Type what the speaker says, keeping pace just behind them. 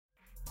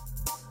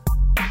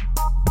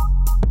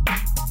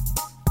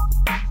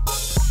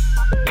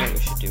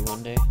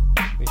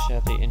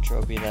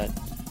intro be that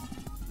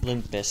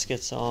Limp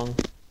Bizkit song.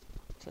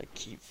 It's like,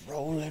 keep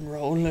rolling,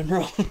 rolling,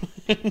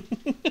 rolling.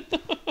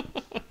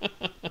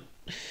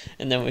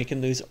 And then we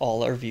can lose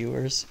all our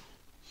viewers.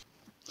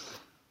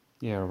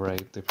 Yeah,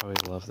 right. They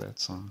probably love that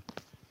song.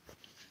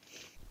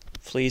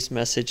 Please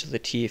message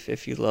Latif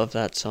if you love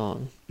that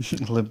song.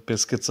 Limp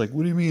Bizkit's like,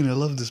 what do you mean? I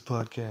love this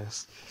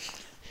podcast.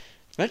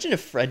 Imagine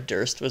if Fred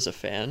Durst was a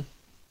fan.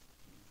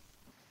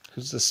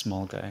 Who's this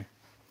small guy?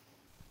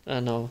 I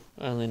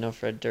only know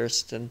Fred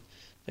Durst and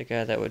the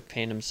guy that would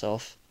paint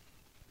himself.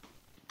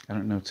 I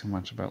don't know too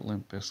much about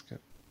Limp Bizkit.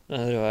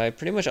 Neither do I.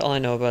 Pretty much all I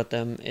know about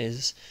them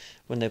is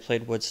when they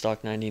played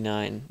Woodstock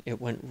 99, it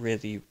went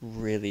really,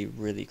 really,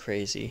 really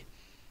crazy.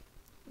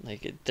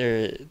 Like,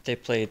 they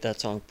played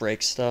that song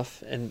Break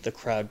Stuff, and the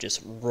crowd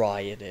just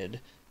rioted.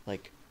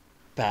 Like,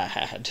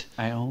 bad.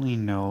 I only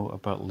know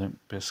about Limp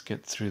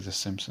Bizkit through The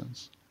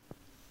Simpsons.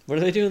 What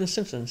do they do in The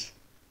Simpsons?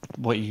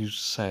 What you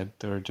said,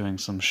 they were doing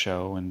some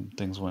show and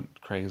things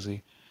went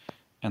crazy.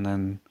 And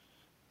then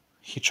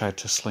he tried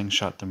to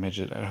slingshot the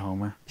midget at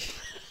Homer.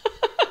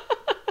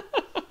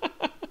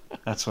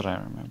 That's what I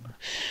remember.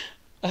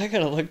 I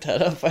gotta look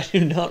that up. I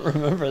do not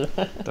remember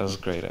that. That was a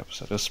great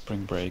episode. It was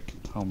spring break.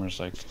 Homer's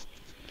like,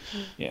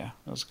 yeah,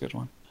 that was a good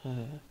one.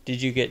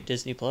 Did you get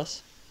Disney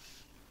Plus?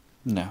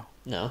 No.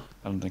 No.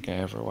 I don't think I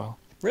ever will.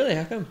 Really?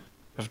 How come?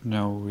 I have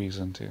no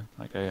reason to.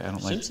 Like, I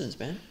don't like Simpsons,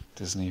 man.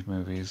 Disney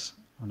movies.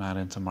 I'm not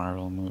into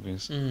Marvel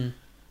movies.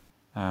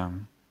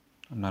 I'm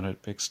not a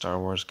big Star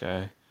Wars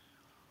guy.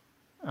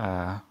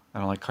 I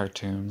don't like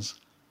cartoons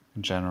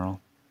in general.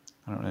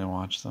 I don't really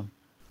watch them.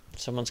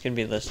 Someone's gonna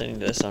be listening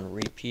to this on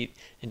repeat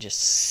and just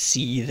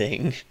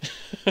seething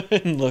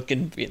and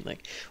looking, being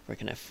like, where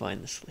can I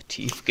find this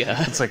Latif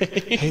guy? It's like,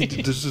 hey,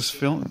 there's this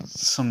film,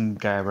 some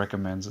guy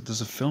recommends it.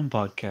 There's a film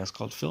podcast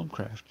called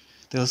Filmcraft.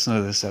 They listen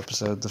to this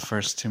episode, the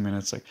first 2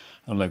 minutes, like,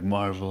 I don't like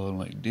Marvel, I don't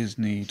like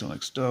Disney, don't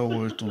like Star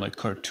Wars, don't like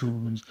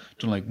cartoons,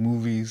 don't like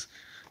movies.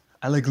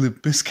 I like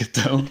Limp Bizkit,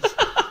 though.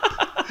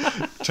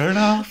 Turn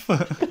off.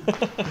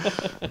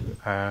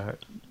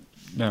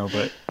 No,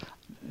 but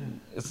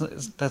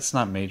that's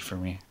not made for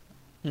me.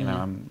 You know,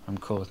 I'm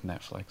cool with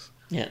Netflix.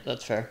 Yeah,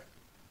 that's fair.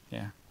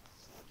 Yeah.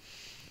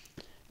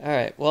 All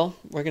right, well,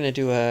 we're going to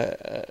do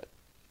a,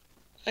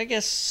 I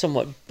guess,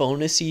 somewhat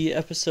bonusy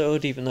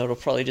episode, even though it'll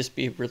probably just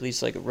be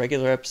released like a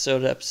regular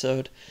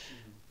episode.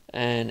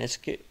 And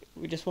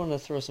we just want to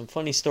throw some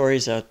funny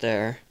stories out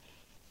there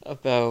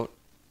about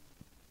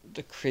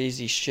the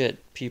crazy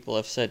shit people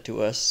have said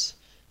to us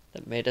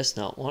that made us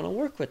not want to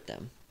work with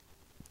them.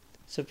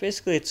 So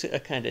basically, it's a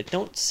kind of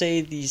don't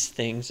say these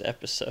things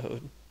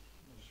episode.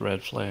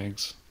 Red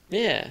flags.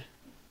 Yeah.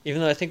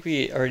 Even though I think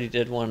we already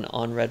did one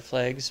on red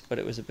flags, but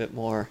it was a bit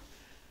more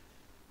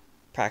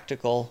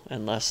practical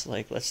and less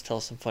like, let's tell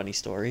some funny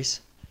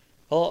stories.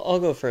 I'll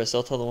go first.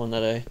 I'll tell the one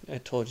that I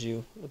told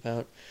you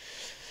about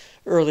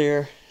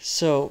earlier.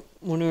 So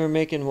when we were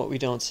making What We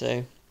Don't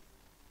Say,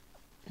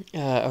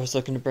 I was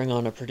looking to bring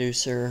on a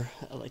producer,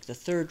 like the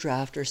third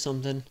draft or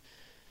something.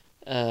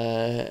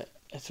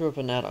 I threw up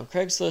an ad on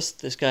Craigslist.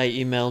 This guy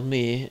emailed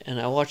me, and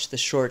I watched the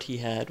short he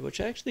had,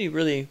 which I actually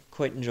really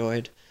quite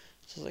enjoyed.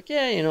 So I was like,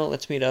 yeah,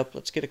 let's meet up.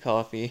 Let's get a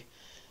coffee.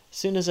 As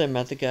soon as I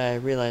met the guy, I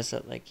realized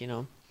that, like,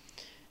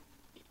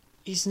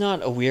 he's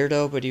not a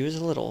weirdo, but he was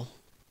a little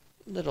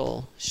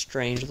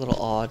strange, a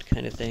little odd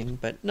kind of thing,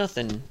 but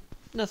nothing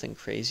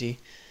crazy.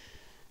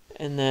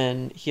 And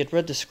then he had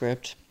read the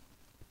script,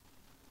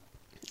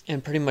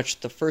 and pretty much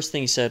the first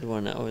thing he said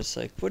when I was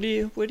like, what do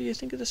you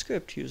think of the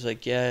script? He was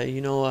like, yeah,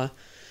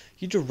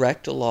 you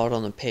direct a lot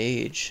on the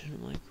page. And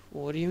I'm like,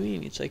 well, what do you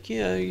mean? He's like,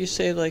 yeah, you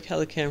say like how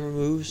the camera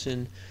moves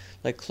and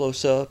like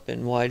close up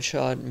and wide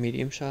shot and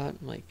medium shot.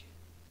 I'm like,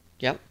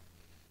 yep.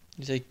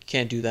 He's like,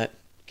 can't do that.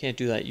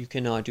 You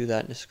cannot do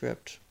that in a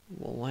script.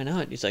 Well, why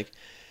not? He's like,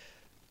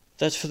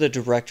 that's for the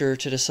director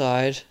to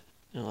decide.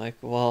 And I'm like,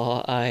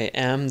 well, I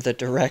am the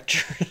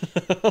director.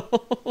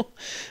 And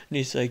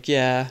he's like,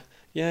 yeah,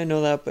 I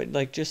know that, but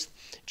like just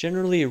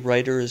generally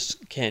writers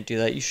can't do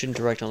that. You shouldn't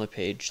direct on the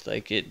page.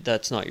 Like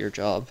that's not your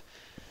job.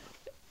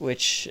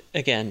 Which,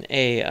 again,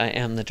 A, I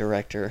am the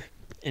director,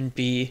 and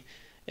B,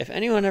 if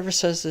anyone ever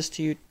says this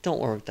to you, don't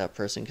work with that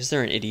person, because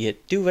they're an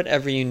idiot. Do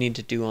whatever you need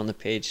to do on the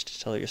page to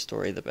tell your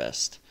story the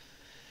best.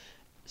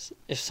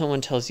 If someone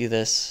tells you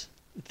this,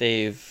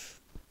 they've,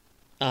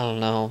 I don't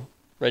know,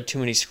 read too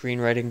many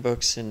screenwriting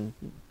books and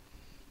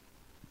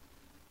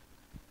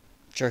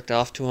jerked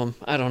off to them.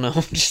 I don't know.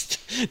 Just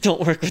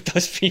don't work with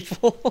those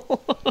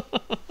people.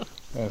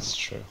 That's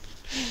true.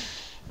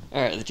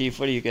 All right, Latif,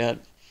 what do you got?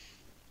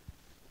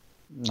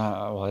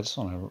 Well, I just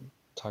want to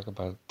talk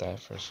about that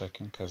for a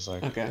second, because,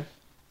 like, Okay.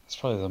 it's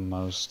probably the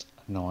most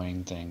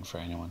annoying thing for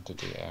anyone to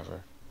do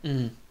ever.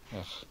 Ugh.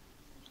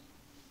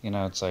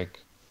 It's like,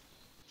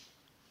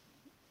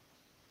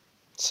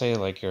 say,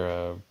 like, you're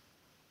a,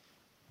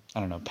 I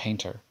don't know,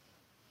 painter,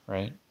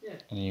 right? Yeah.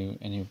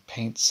 And you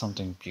paint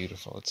something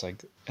beautiful. It's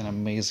like an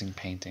amazing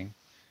painting.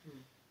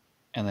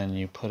 And then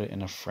you put it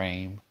in a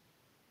frame.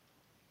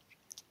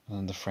 And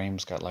then the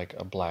frame's got like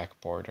a black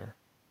border.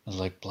 It's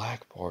like,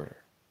 black border.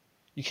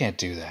 You can't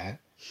do that.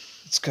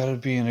 It's got to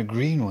be in a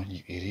green one,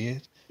 you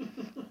idiot.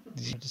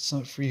 It's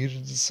not for you to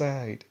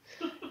decide.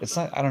 It's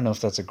not. I don't know if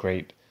that's a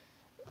great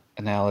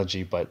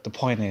analogy, but the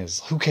point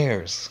is, who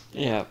cares?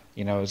 Yeah.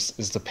 You know,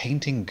 is the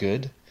painting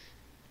good?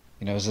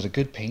 You know, is it a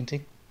good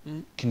painting?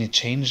 Mm. Can you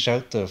change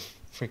out the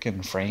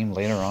freaking frame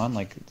later on?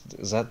 Like,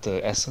 is that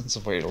the essence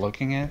of what you're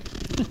looking at?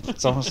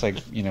 It's almost like,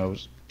 you know,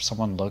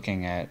 someone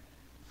looking at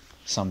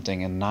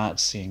something and not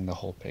seeing the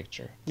whole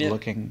picture. Yeah.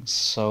 Looking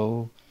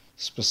so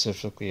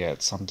specifically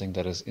at something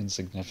that is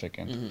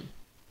insignificant. Mhm.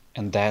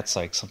 And that's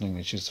like something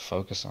they choose to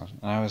focus on.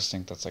 And I always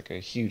think that's like a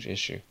huge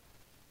issue.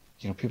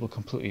 You know, people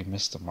completely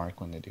miss the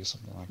mark when they do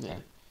something like Yeah.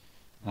 that.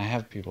 And I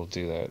have people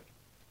do that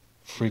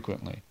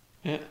frequently.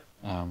 Yeah.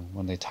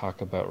 When they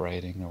talk about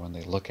writing or when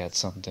they look at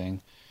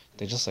something,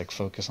 they just like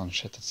focus on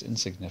shit that's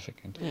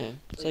insignificant. Yeah.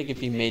 It's like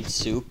if you made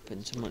soup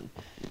and someone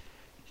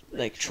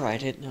like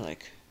tried it and they're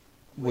like,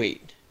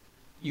 wait,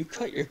 you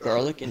cut your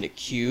garlic into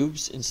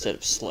cubes instead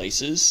of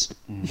slices?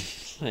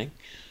 Like,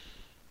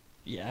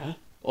 yeah.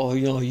 Oh,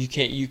 you know, you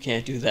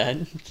can't do that.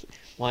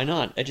 Why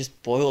not? I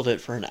just boiled it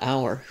for an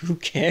hour. Who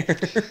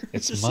cares?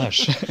 It's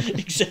mush.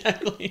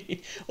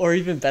 Exactly. Or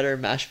even better,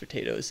 mashed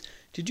potatoes.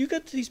 Did you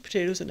cut these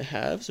potatoes into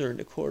halves or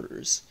into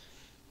quarters?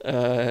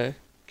 Can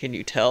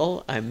you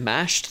tell? I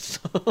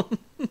mashed them.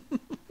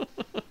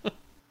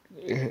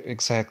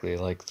 Exactly.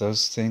 Like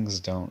those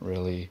things don't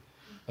really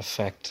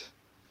affect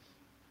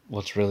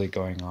what's really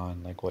going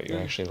on, like what you're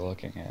Yeah. actually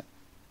looking at.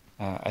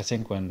 I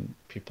think when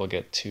people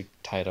get too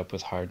tied up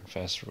with hard and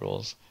fast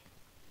rules,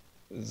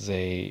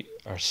 they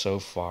are so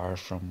far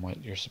from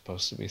what you're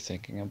supposed to be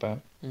thinking about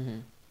Mm-hmm.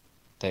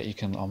 that you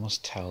can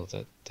almost tell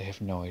that they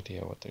have no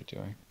idea what they're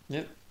doing.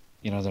 Yep.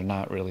 You know, they're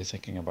not really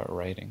thinking about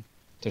writing.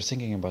 They're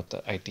thinking about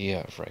the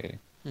idea of writing.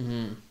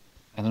 Mm-hmm.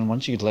 And then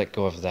once you let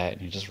go of that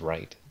and you just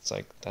write, it's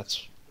like,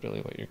 that's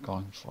really what you're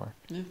going for.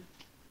 Yeah.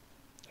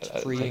 It's I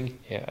freeing.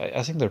 think, yeah,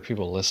 I think there are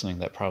people listening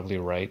that probably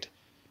write,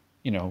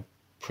 you know,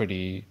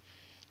 pretty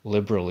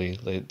liberally.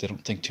 They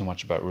don't think too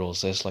much about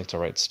rules. They just like to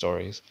write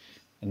stories.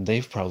 And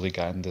they've probably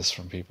gotten this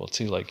from people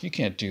too. Like, you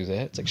can't do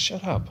that. It's like,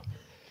 shut up.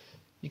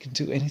 You can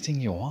do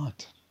anything you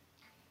want.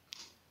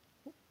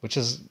 Which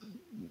is,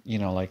 you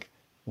know, like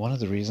one of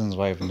the reasons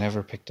why I've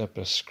never picked up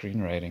a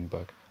screenwriting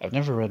book. I've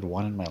never read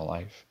one in my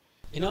life.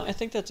 You know, I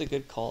think that's a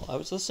good call. I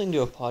was listening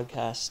to a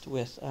podcast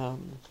with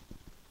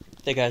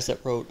the guys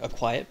that wrote A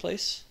Quiet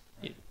Place,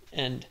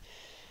 and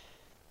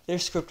their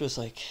script was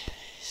like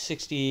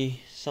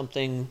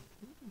 60-something,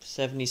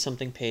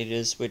 70-something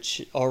pages,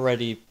 which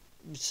already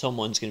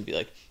someone's going to be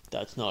like,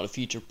 that's not a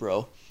feature,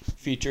 bro.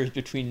 Feature is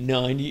between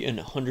 90 and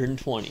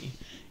 120,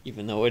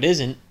 even though it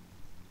isn't.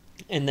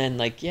 And then,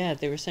 like, yeah,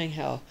 they were saying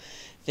how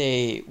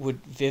they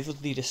would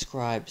vividly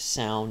describe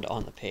sound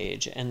on the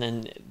page, and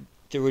then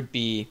there would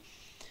be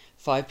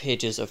 5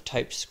 pages of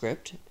typed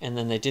script, and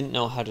then they didn't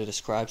know how to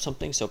describe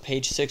something, so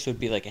page 6 would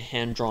be like a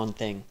hand-drawn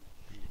thing.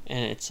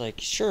 And it's like,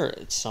 sure,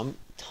 it's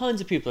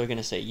tons of people are going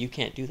to say, you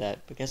can't do that,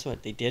 but guess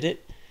what? They did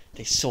it,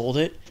 they sold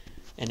it,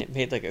 and it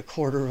made like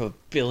 $250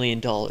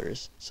 million.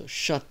 So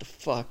shut the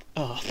fuck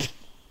up.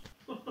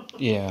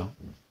 Yeah.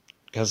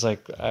 Because,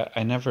 like,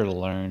 I never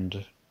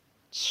learned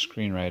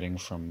screenwriting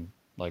from,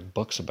 like,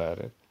 books about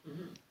it.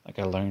 Mm-hmm. Like,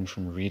 I learned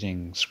from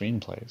reading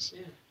screenplays.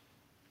 Yeah.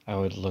 I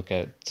would look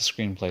at the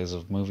screenplays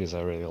of movies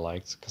I really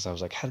liked because I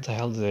was like, how the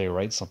hell did they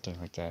write something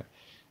like that?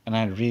 And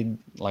I'd read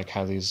like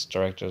how these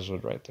directors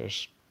would write their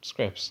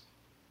scripts.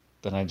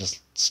 Then I just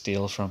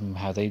steal from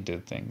how they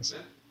did things.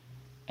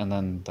 And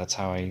then that's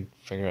how I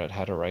figure out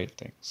how to write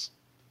things.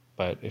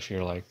 But if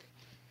you're like,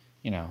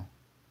 you know,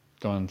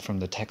 going from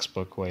the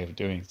textbook way of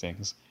doing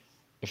things,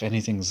 if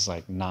anything's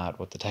like not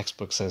what the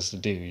textbook says to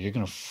do, you're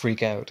going to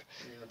freak out.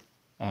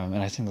 Yeah. And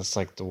I think that's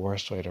like the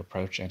worst way to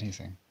approach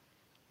anything.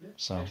 Yeah,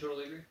 So, I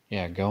totally agree.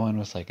 yeah, go in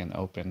with like an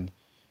open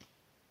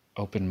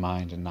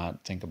mind and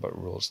not think about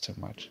rules too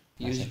much.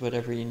 I Use think.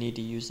 whatever you need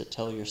to use to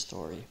tell your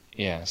story.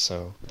 Yeah,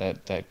 so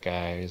that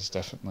guy is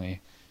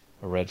definitely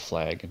a red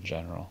flag in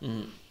general.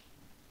 Mm.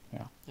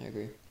 Yeah. I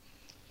agree.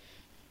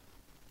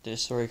 Did a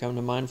story come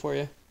to mind for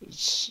you?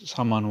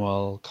 Someone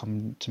will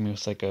come to me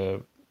with like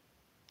a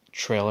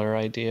trailer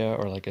idea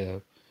or like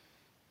an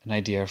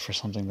idea for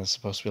something that's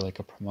supposed to be like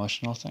a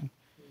promotional thing.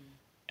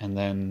 And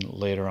then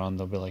later on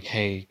they'll be like,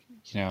 hey,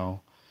 you know,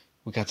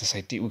 we got this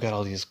idea, we got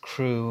all these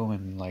crew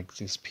and like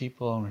these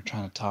people and we're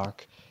trying to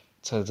talk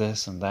to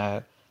this and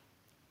that,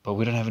 but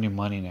we don't have any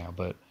money now.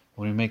 But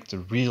when we make the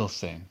real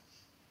thing,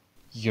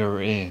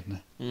 you're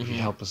in if you Mhm.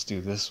 help us do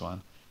this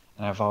one.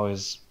 And I've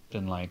always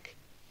been like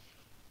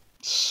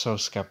so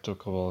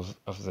skeptical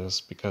of this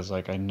because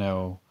like I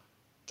know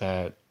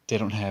that they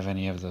don't have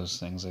any of those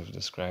things they've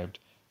described.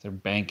 They're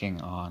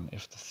banking on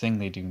if the thing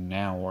they do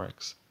now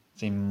works,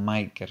 they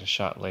might get a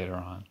shot later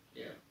on.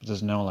 Yeah. But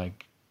there's no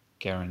like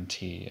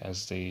guarantee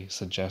as they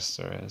suggest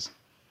there is.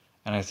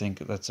 And I think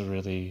that's a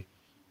really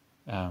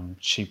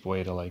cheap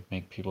way to like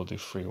make people do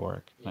free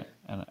work. Yeah.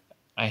 And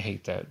I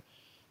hate that.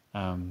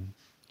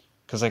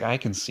 Because like I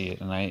can see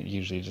it and I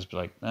usually just be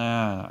like,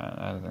 nah,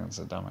 I think it's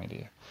a dumb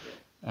idea.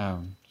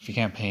 If you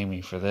can't pay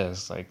me for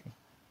this, like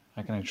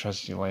how can I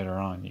trust you later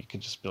on? You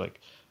could just be like,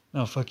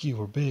 no, fuck you,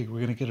 we're big,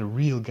 we're gonna get a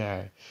real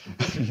guy,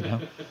 you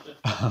know.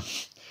 Um,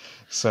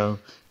 so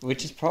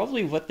Which is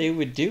probably what they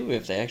would do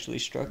if they actually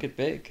struck it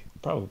big.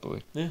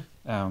 probably, Yeah.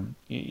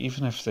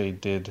 even if they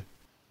did,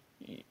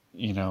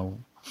 you know,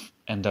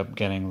 end up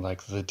getting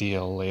like the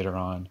deal later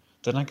on,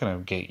 they're not gonna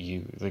get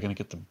you. They're gonna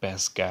get the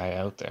best guy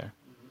out there.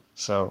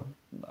 So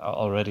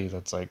already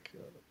that's like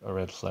a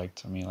red flag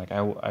to me. Like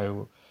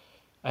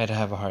I'd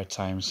have a hard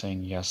time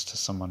saying yes to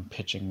someone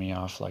pitching me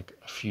off like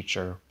a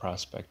future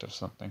prospect of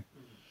something.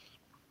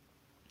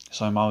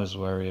 So I'm always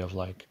wary of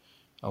like,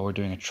 oh, we're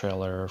doing a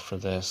trailer for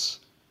this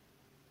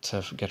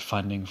to get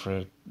funding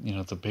for, you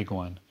know, the big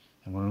one.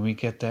 And when we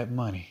get that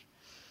money,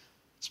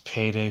 it's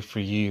payday for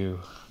you.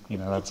 You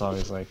know, that's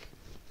always like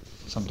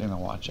something to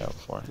watch out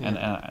for.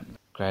 Yeah. And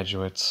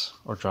graduates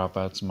or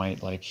dropouts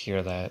might like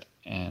hear that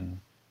and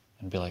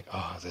be like,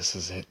 oh, this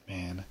is it,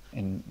 man.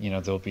 And, you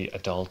know, there'll be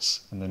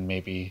adults and then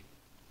maybe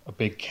a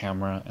big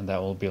camera and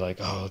that will be like,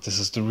 oh, this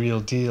is the real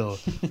deal.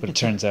 But it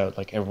turns out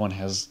like everyone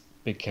has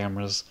big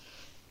cameras,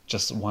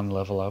 just one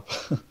level up.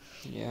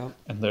 Yeah.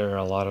 And there are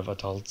a lot of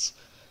adults.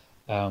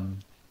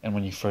 And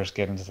when you first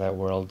get into that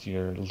world,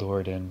 you're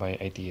lured in by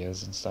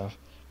ideas and stuff.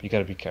 But you got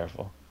to be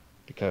careful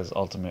because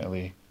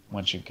ultimately,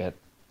 once you get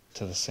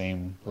to the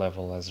same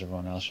level as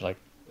everyone else, you're like,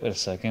 wait a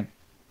second,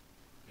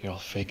 you're all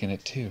faking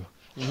it too.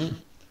 Mm-hmm.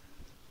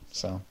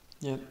 So,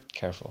 Yep.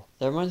 careful.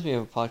 That reminds me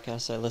of a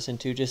podcast I listened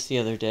to just the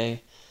other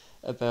day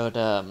about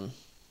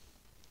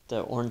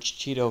the Orange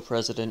Cheeto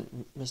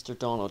president, Mr.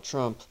 Donald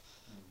Trump.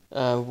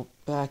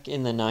 Back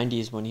in the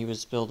 90s when he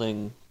was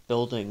building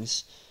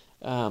buildings,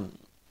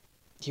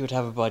 he would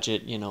have a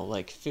budget, you know,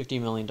 like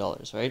 $50 million,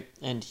 right?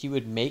 And he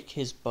would make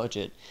his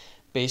budget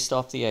based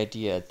off the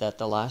idea that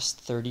the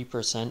last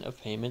 30%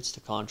 of payments to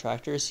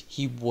contractors,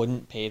 he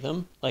wouldn't pay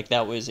them. Like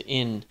that was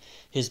in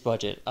his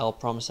budget. I'll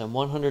promise them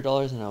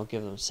 $100 and I'll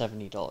give them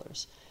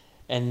 $70.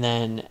 And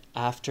then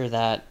after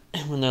that,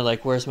 when they're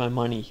like, where's my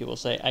money? He will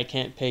say, I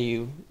can't pay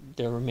you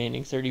the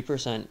remaining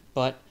 30%,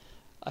 but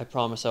I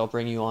promise I'll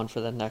bring you on for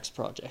the next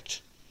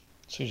project.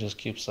 So he just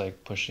keeps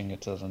like pushing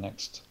it to the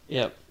next.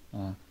 Yep.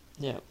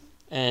 Yep.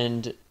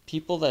 And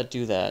people that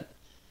do that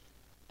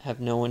have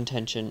no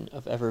intention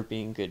of ever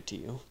being good to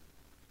you.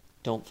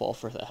 Don't fall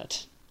for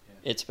that.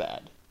 Yeah. It's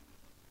bad.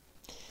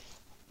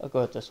 I'll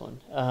go with this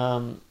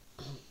one.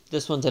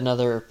 This one's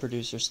another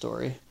producer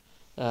story.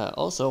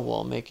 Also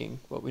while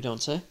making What We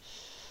Don't Say.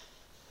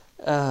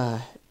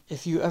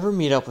 If you ever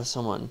meet up with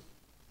someone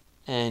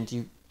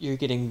and you're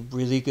getting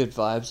really good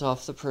vibes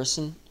off the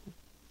person,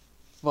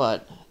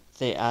 but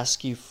they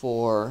ask you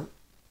for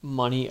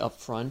money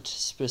up front,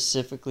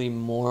 specifically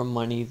more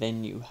money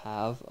than you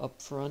have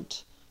up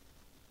front,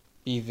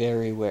 be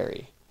very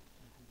wary.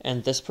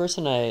 And this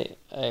person I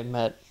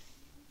met,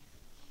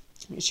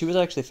 she was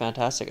actually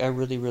fantastic. I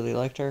really, really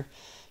liked her.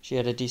 She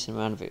had a decent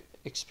amount of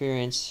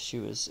experience. She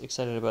was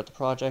excited about the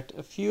project.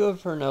 A few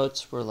of her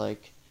notes were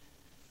like,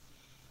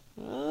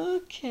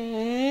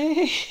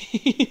 okay.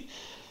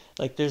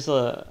 Like there's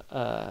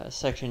a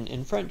section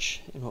in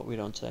French in What We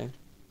Don't Say.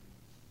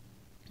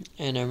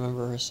 And I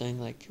remember her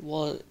saying like,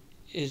 well,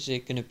 is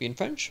it going to be in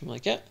French? I'm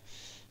like, yeah.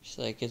 She's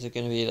like, is it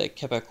going to be like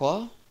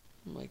Quebecois?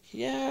 I'm like,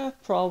 yeah,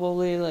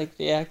 probably. Like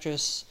the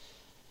actress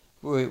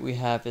we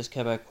have is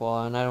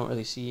Quebecois, and I don't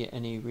really see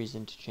any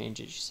reason to change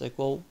it. She's like,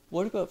 well,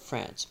 what about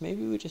France?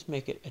 Maybe we just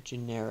make it a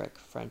generic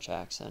French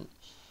accent.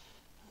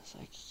 I was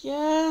like,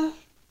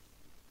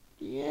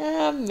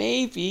 yeah,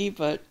 maybe,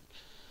 but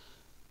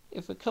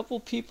if a couple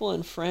people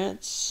in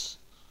France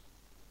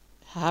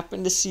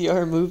happen to see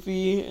our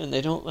movie and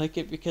they don't like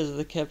it because of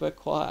the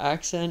Quebecois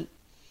accent,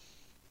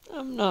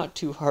 I'm not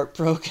too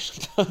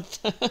heartbroken about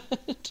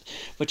that.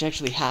 Which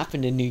actually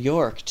happened in New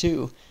York,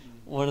 too.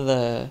 One of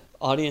the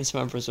audience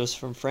members was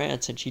from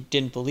France, and she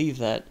didn't believe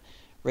that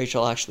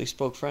Rachel actually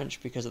spoke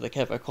French because of the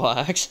Quebecois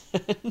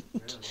accent. Really?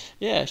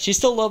 Yeah, she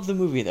still loved the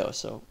movie, though,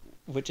 so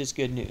which is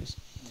good news.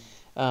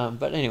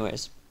 But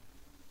anyways,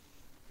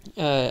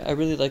 I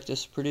really liked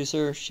this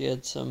producer. She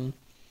had some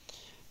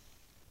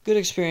good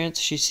experience.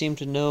 She seemed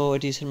to know a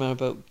decent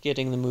amount about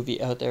getting the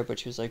movie out there, but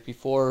she was like,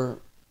 before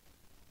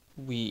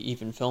we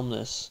even filmed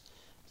this,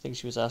 I think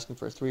she was asking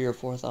for $3,000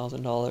 or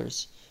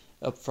 $4,000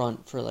 up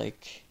front for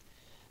like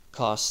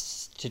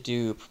costs to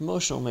do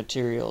promotional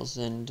materials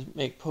and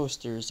make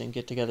posters and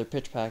get together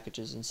pitch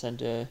packages and send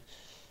to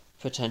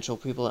potential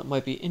people that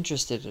might be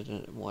interested in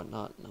it and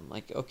whatnot. And I'm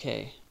like,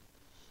 okay,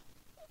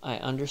 I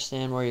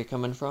understand where you're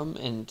coming from,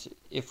 and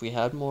if we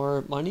had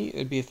more money, it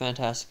would be a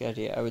fantastic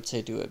idea. I would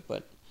say do it,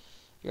 but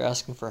you're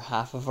asking for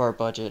half of our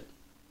budget,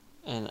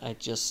 and I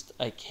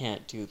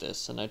can't do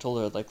this. And I told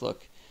her, like,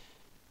 look,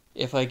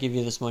 if I give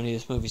you this money,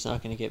 this movie's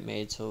not going to get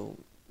made, so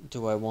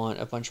do I want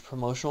a bunch of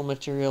promotional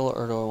material,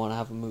 or do I want to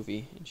have a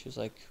movie? And she was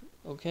like,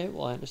 okay,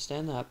 well, I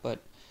understand that, but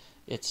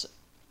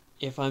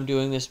if I'm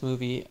doing this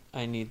movie,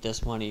 I need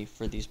this money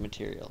for these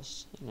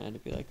materials. And I had to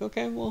be like,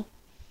 okay, well,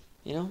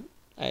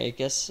 I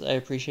guess I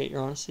appreciate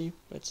your honesty,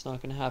 but it's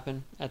not going to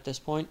happen at this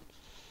point.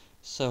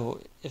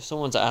 So if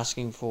someone's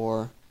asking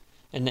for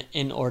an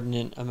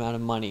inordinate amount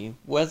of money,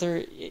 whether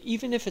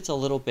even if it's a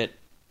little bit,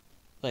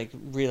 like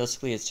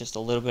realistically it's just a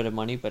little bit of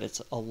money, but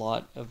it's a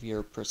lot of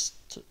your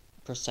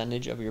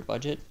percentage of your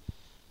budget,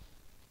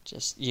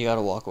 just you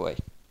gotta walk away.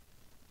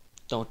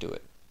 Don't do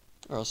it,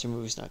 or else your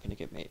movie's not gonna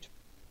get made.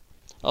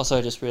 Also,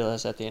 I just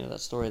realized at the end of that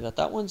story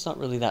that one's not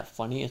really that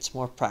funny. It's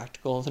more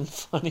practical than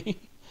funny,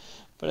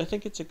 but I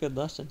think it's a good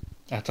lesson.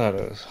 I thought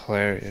it was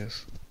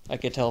hilarious. I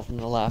could tell from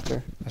the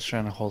laughter. I was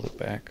trying to hold it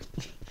back.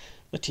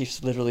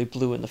 Latif's literally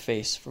blue in the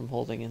face from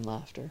holding in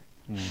laughter.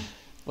 Mm.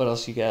 What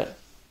else you got?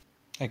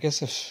 I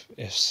guess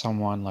if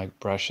someone like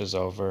brushes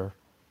over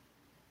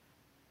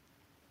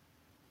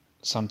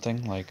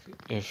something, like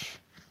if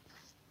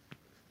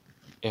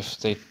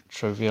they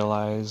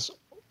trivialize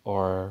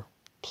or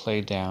play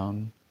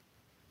down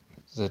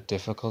the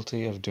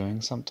difficulty of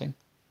doing something,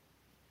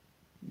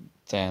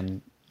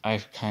 then I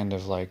kind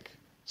of like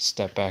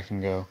step back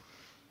and go,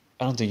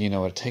 I don't think you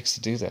know what it takes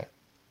to do that.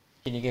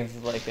 Can you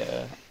give like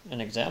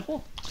an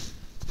example?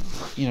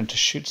 You know, to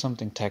shoot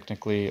something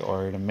technically,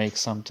 or to make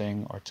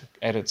something, or to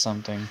edit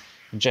something,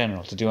 in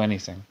general, to do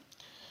anything.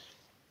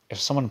 If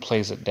someone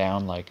plays it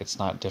down like it's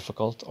not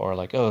difficult, or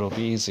like, oh, it'll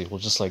be easy, we'll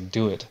just like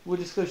do it. We'll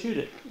just go shoot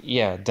it.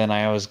 Yeah, then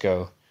I always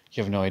go,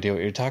 you have no idea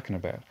what you're talking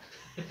about.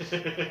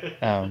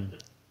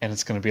 And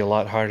it's going to be a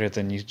lot harder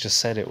than you just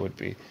said it would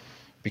be,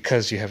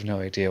 because you have no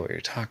idea what you're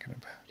talking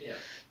about. Yeah.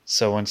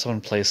 So when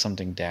someone plays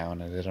something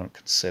down and they don't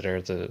consider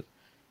the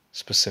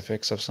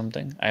specifics of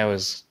something, I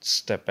always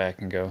step back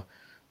and go,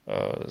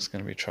 oh, there's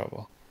going to be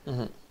trouble.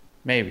 Mm-hmm.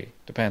 Maybe.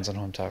 Depends on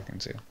who I'm talking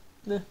to.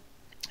 Yeah.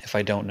 If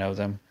I don't know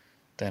them,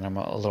 then I'm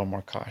a little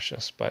more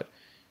cautious. But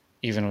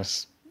even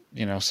with,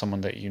 you know,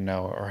 someone that you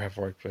know or have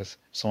worked with,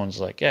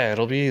 someone's like, yeah,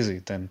 it'll be easy,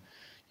 then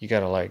you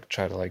got to like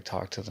try to like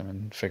talk to them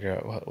and figure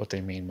out what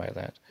they mean by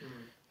that.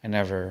 Mm-hmm. I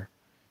never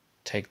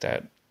take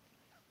that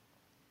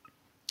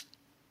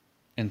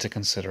into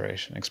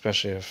consideration,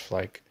 especially if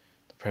like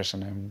the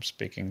person I'm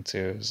speaking to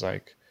is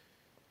like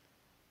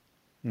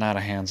not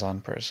a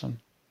hands-on person.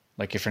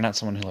 Like if you're not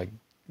someone who like,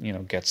 you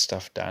know, gets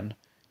stuff done,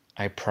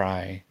 I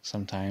pry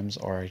sometimes,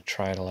 or I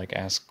try to like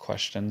ask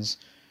questions.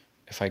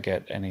 If I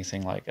get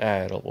anything like,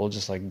 we'll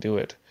just like do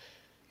it.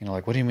 You know,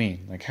 like, what do you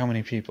mean? Like, how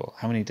many people?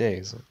 How many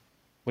days?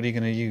 What are you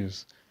going to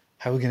use?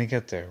 How are we going to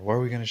get there? Where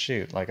are we going to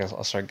shoot? Like,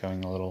 I'll start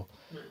going a little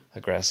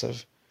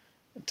aggressive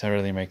to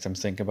really make them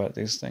think about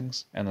these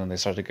things. And then they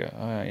start to go,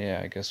 oh, yeah,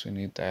 I guess we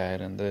need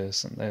that and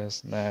this and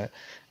this and that.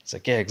 It's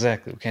like, yeah,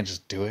 exactly. We can't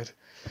just do it.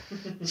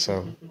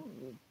 So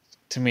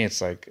to me,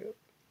 it's like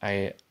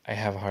I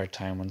have a hard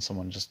time when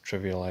someone just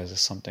trivializes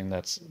something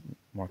that's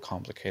more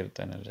complicated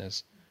than it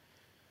is.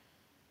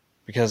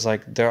 Because,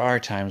 like, there are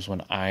times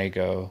when I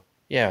go,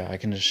 yeah, I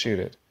can just shoot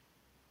it.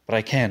 But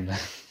I can.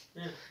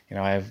 Yeah. You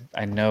know,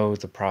 I know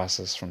the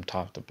process from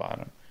top to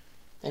bottom.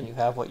 And you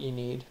have what you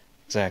need.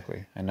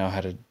 Exactly. I know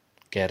how to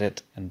get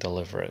it and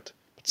deliver it.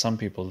 But some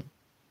people,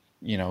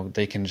 you know,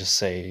 they can just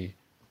say,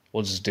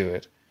 we'll just do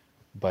it.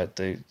 But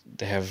they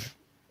have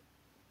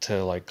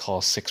to, like,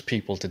 call 6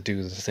 people to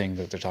do the thing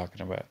that they're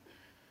talking about.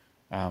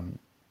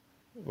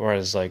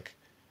 Whereas, like,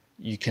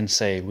 you can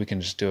say, we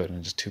can just do it,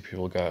 and just 2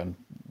 people go out and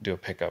do a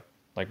pickup.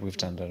 Like, we've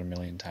done that a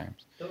million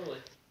times. Totally.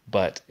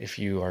 But if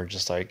you are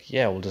just like,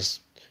 yeah, we'll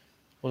just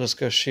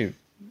go shoot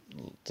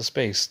the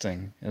space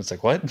thing. And it's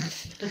like, what?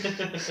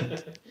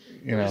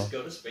 You know, just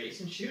go to space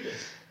and shoot it.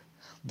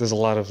 There's a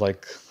lot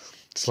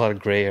of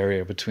gray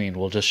area between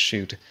we'll just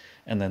shoot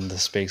and then the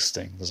space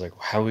thing. There's like,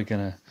 how are we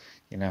gonna,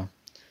 you know?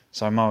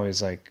 So I'm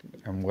always like,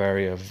 I'm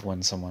wary of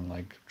when someone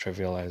like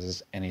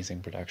trivializes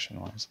anything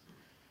production-wise.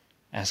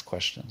 Ask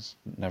questions.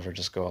 Never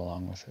just go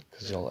along with it,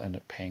 because you'll end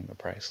up paying the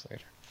price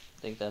later.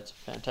 I think that's a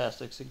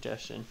fantastic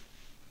suggestion.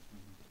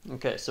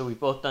 Okay, so we've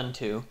both done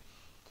 2.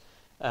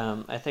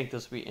 I think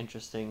this will be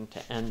interesting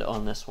to end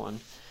on this one,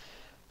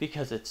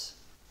 because it's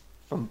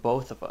from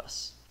both of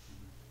us.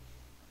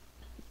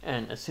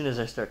 And as soon as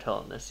I start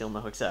telling this, you'll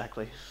know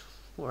exactly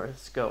where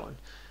it's going.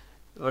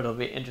 But it'll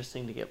be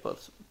interesting to get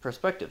both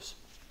perspectives.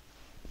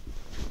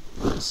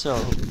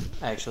 So,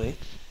 actually,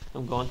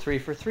 I'm going 3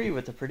 for 3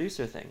 with the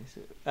producer things.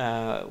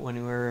 When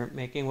we were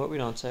making What We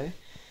Don't Say,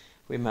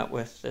 we met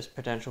with this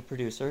potential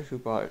producer who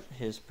brought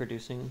his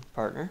producing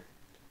partner,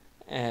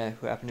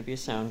 who happened to be a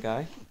sound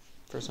guy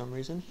for some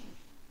reason.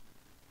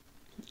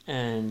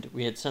 And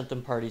we had sent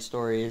them party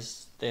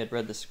stories. They had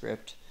read the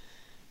script.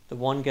 The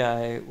one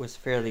guy was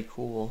fairly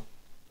cool,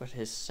 but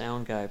his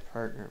sound guy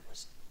partner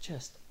was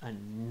just a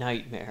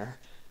nightmare.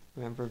 I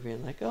remember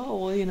being like,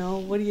 oh, well, you know,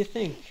 what do you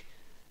think?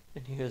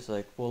 And he was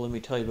like, well, let me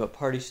tell you about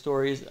party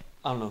stories.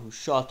 I don't know who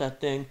shot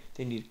that thing.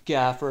 They need a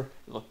gaffer.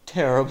 It looked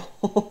terrible.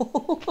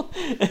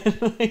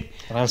 and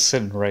I was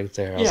sitting right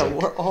there.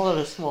 We're all at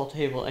a small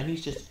table, and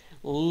he's just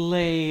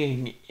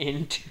laying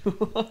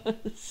into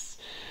us.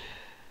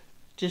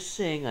 Just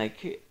saying,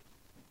 like,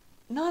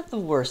 not the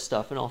worst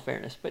stuff in all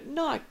fairness, but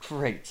not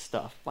great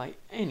stuff by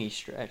any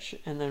stretch.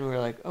 And then we were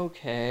like,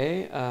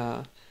 okay,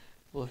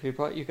 well, if we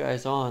brought you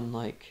guys on,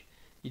 like,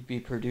 you'd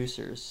be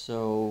producers,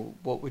 so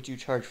what would you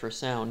charge for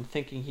sound?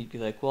 Thinking he'd be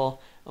like,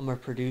 well, I'm a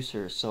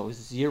producer, so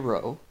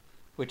 0.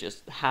 which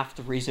is half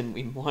the reason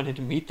we wanted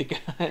to meet the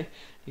guy.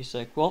 He's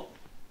like, well,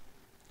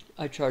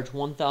 I charge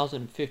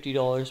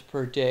 $1,050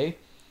 per day.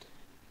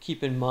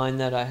 Keep in mind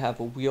that I have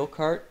a wheel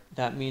cart.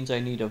 That means I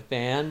need a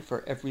van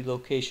for every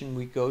location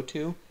we go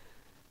to.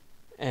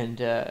 And,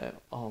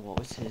 what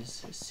was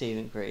his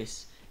saving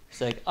grace? He's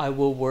like, I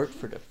will work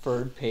for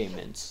deferred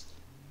payments.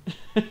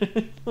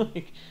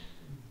 Like,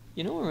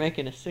 we're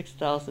making a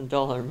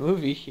 $6,000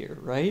 movie here,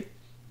 right?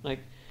 Like,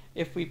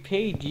 if we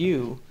paid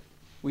you,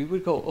 we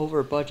would go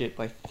over budget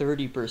by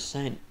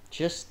 30%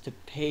 just to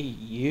pay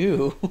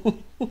you.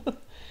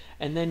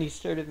 And then he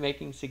started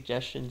making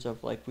suggestions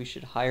of, like, we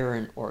should hire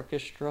an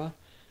orchestra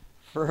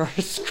for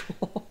our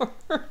score.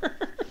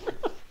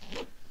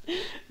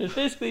 It's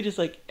basically just,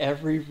 like,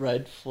 every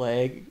red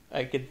flag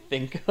I could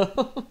think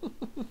of.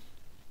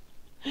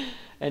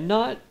 And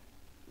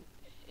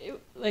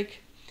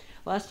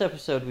last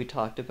episode we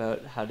talked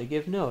about how to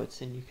give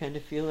notes, and you kind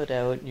of feel it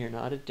out, and you're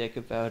not a dick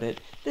about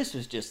it. This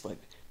was just, like,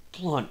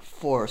 blunt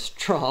force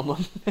trauma,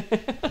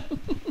 man.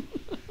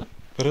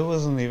 But it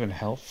wasn't even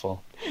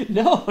helpful.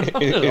 No,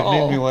 not It at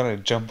all. made me want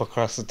to jump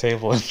across the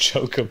table and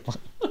choke him.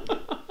 I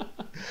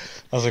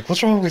was like,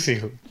 what's wrong with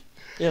you?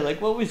 Yeah,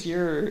 like, what was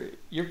your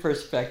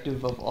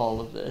perspective of all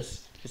of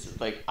this? Because,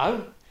 like,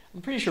 I'm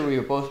pretty sure we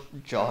were both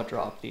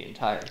jaw-dropped the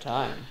entire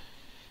time.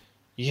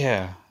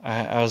 Yeah,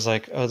 I was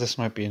like, oh, this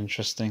might be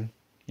interesting.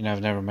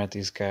 I've never met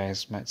these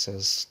guys. Matt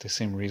says they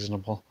seem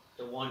reasonable.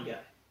 The one guy.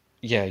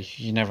 Yeah,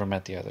 you never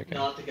met the other guy.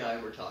 Not the guy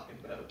we're talking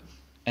about.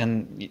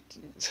 And,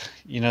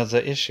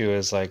 the issue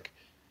is, like,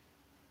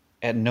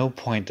 at no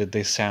point did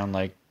they sound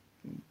like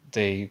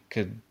they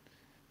could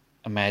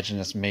imagine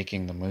us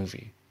making the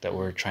movie that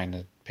we're trying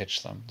to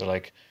pitch them. They're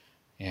like,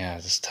 yeah,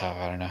 this is tough.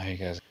 I don't know how you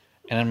guys...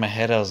 And in my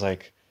head, I was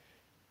like,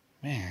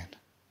 man,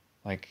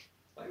 like...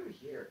 Why are we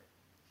here?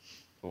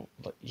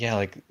 Yeah,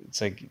 like, it's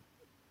like,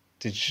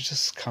 did you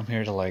just come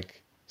here to,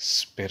 like,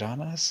 spit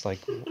on us? Like,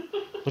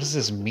 what is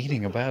this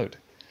meeting about?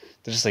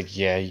 They're just like,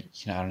 yeah, I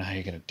don't know how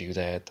you're going to do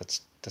that.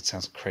 That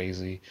sounds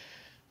crazy.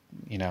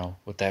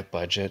 With that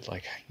budget,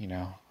 like,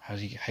 how are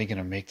you going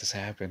to make this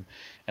happen?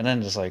 And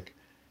then just like,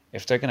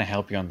 if they're going to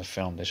help you on the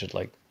film, they should,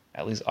 like,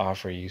 at least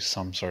offer you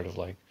some sort of,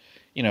 like,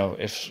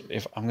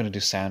 if I'm going to do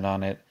sound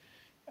on it,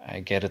 I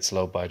get it's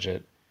low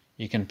budget,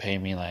 you can pay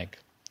me, like,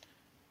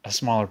 a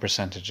smaller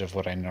percentage of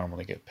what I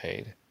normally get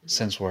paid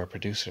since we're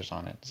producers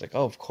on it. It's like,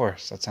 oh, of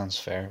course, that sounds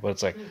fair. But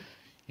it's like,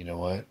 you know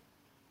what?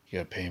 You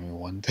gotta pay me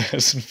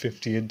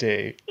 $1,050 a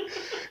day.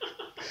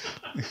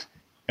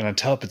 And on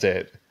top of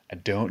that, I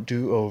don't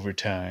do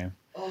overtime.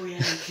 Oh,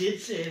 yeah, he did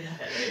say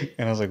that.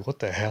 And I was like, what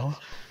the hell?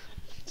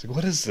 It's like,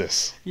 what is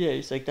this? Yeah,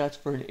 he's like, that's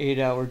for an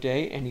 8-hour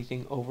day.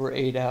 Anything over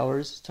 8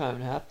 hours is time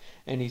and a half.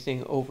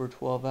 Anything over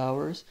 12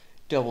 hours,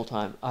 double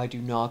time. I do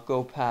not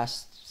go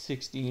past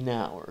 16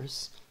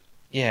 hours.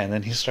 Yeah, and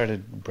then he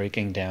started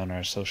breaking down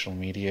our social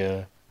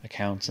media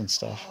accounts and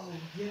stuff. Oh,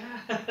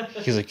 yeah.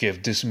 He's like, you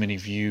have this many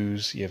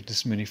views, you have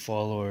this many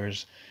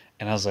followers.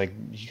 And I was like,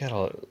 you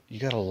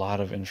got a lot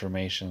of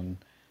information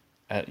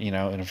in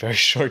a very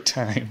short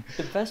time.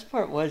 The best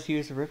part was he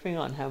was ripping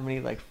on how many,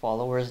 like,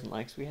 followers and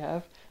likes we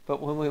have.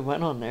 But when we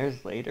went on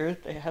theirs later,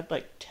 they had,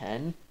 like,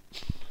 10.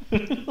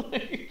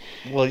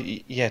 Well,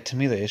 yeah, to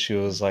me the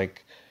issue was,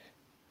 like,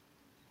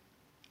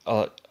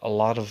 a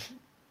lot of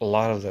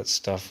that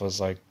stuff was,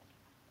 like,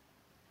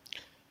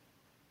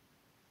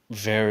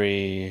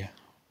 very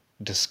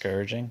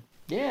discouraging.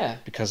 Yeah.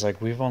 Because,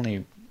 like, we've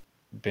only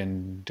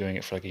been doing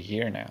it for, like, a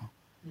year now.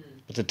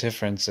 But the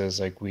difference is,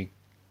 like, we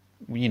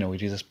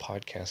do this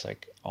podcast,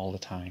 like, all the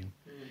time.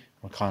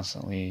 We're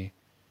constantly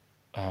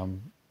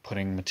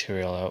putting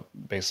material out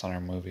based on our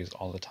movies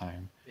all the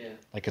time. Yeah.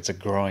 Like, it's a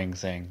growing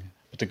thing.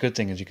 But the good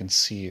thing is you can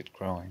see it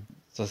growing.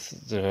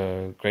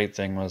 The great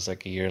thing was,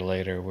 like, a year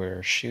later,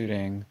 we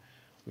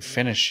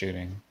finished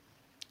shooting.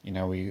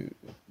 We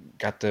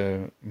got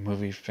the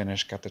movie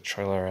finished, got the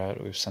trailer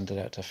out, we've sent it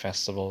out to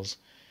festivals,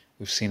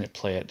 we've seen it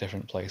play at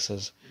different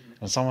places.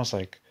 And it's almost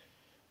like,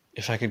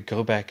 if I could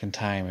go back in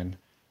time and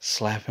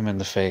slap him in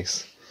the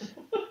face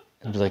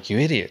and be like, you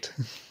idiot.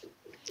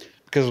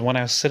 Because when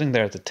I was sitting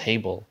there at the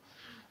table,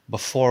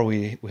 before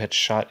we had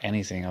shot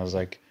anything, I was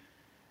like,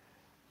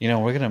 we're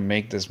going to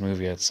make this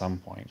movie at some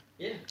point.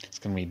 Yeah. It's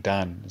going to be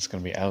done. It's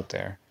going to be out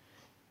there.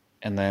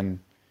 And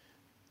then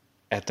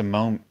at the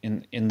moment,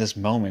 in this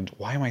moment,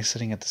 why am I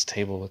sitting at this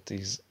table with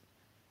these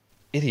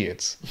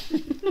idiots?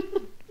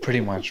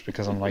 Pretty much,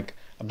 because I'm like,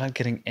 I'm not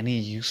getting any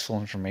useful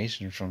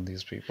information from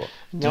these people.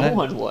 No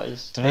one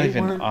was. They're not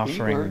even weren't,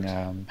 offering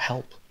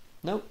help.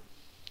 Nope.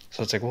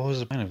 So it's like, what was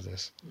the point of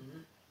this?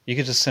 You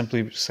could just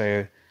simply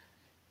say,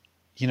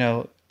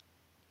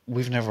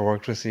 we've never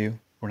worked with you.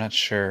 We're not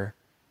sure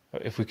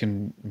if we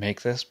can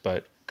make this,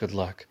 but good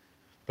luck.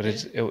 But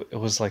it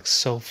was like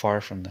so far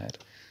from that.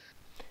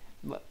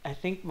 I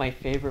think my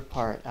favorite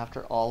part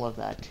after all of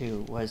that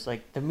too was,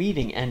 like, the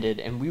meeting ended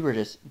and we were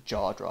just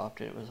jaw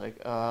dropped, and it was like,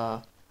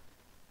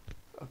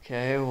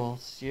 okay, we'll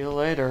see you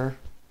later.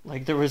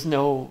 Like, there was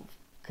no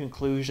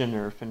conclusion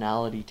or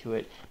finality to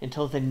it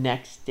until the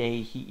next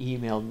day he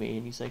emailed me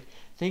and he's like,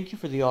 "Thank you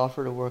for the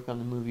offer to work on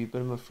the movie,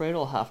 but I'm afraid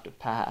I'll have to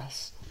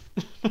pass."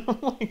 I'm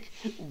like,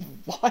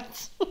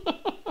 what?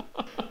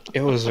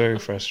 It was very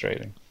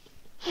frustrating.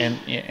 And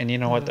you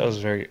know what? That was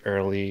very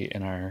early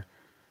in our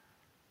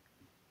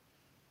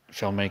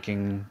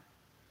filmmaking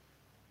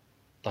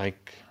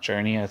like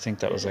journey. I think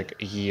that was like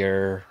a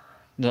year,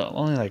 no,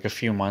 only like a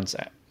few months,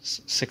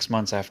 6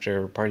 months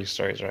after Party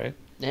Stories, right?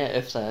 Yeah,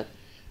 if that.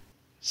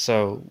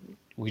 So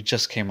we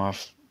just came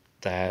off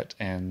that,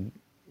 and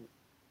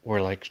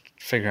we're like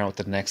figuring out what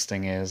the next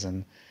thing is,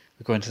 and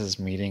we go into this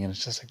meeting, and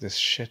it's just like this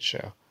shit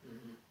show.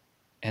 Mm-hmm.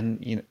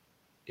 And you know,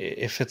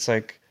 if it's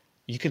like,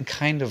 you can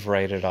kind of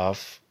write it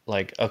off,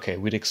 like, okay,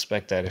 we'd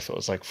expect that if it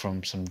was like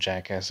from some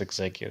jackass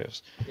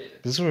executives. Yeah.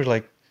 These were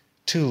like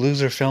two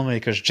loser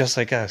filmmakers just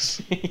like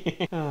us.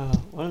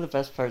 One of the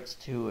best parts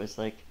too was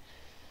like,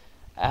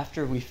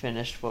 after we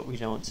finished What We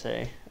Don't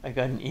Say, I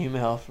got an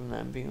email from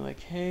them being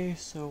like, "Hey,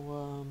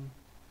 so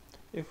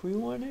if we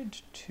wanted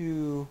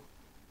to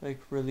like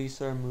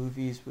release our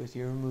movies with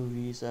your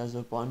movies as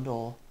a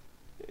bundle,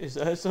 is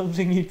that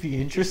something you'd be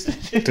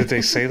interested in?" Did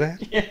they say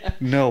that? Yeah.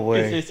 No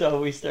way. It's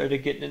how we started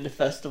getting into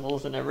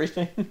festivals and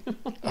everything.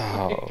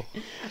 Oh.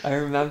 I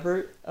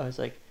remember I was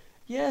like,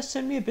 "Yeah,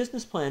 send me a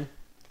business plan,"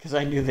 because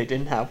I knew they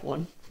didn't have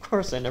one. Of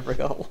course, I never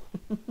got one.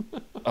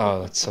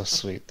 Oh, that's so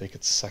sweet. They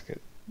could suck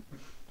it.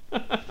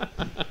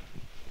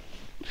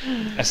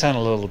 I sound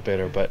a little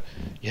bitter, but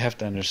you have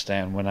to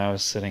understand, when I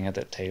was sitting at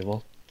that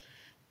table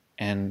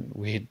and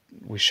we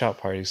shot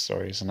Party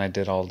Stories and I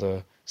did all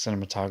the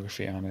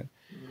cinematography on it,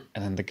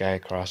 and then the guy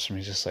across from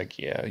me just like,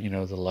 "Yeah, you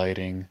know, the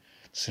lighting,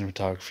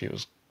 cinematography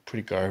was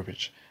pretty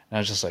garbage." And I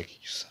was just like,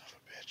 "You son of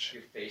a bitch."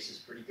 Your face is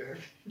pretty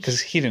garbage.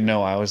 Because he didn't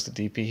know I was the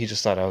DP. He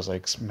just thought I was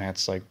like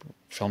Matt's like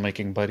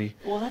filmmaking buddy.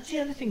 Well, that's the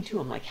other thing too.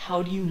 I'm like,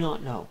 how do you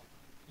not know?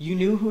 You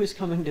knew who was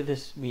coming to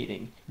this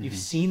meeting. You've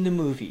seen the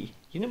movie.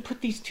 You didn't put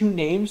these two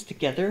names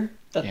together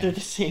that Yeah. they're the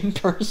same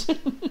person.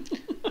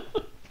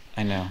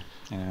 I know.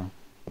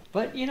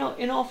 But you know,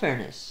 in all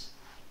fairness,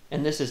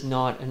 and this is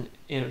not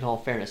in all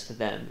fairness to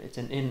them, it's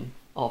in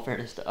all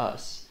fairness to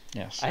us.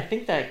 Yes. I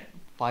think that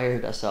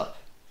fired us up.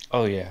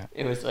 Oh yeah.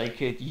 It was like,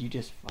 you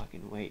just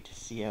fucking wait to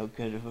see how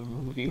good of a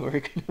movie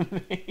we're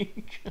gonna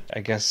make.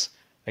 I guess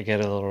I get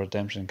a little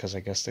redemption because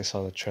I guess they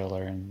saw the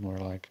trailer and were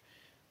like,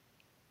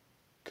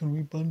 "Can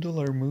we bundle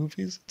our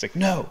movies?" It's like,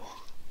 no.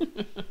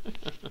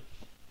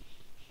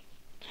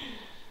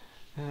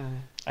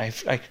 I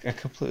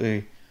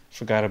completely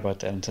forgot about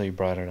that until you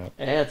brought it up.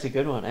 Yeah, it's a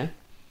good one, eh?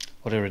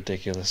 What a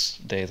ridiculous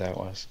day that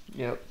was.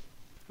 Yep.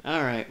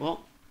 Alright,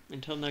 well,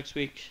 until next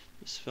week,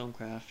 this is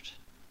Filmcraft.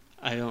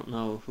 I don't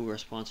know who we're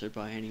sponsored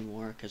by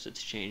anymore because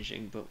it's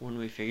changing, but when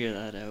we figure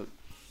that out,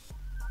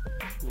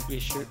 we'll be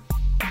sure.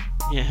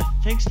 Yeah,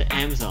 thanks to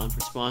Amazon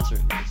for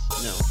sponsoring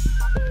this. No.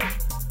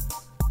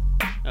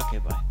 Okay,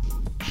 bye.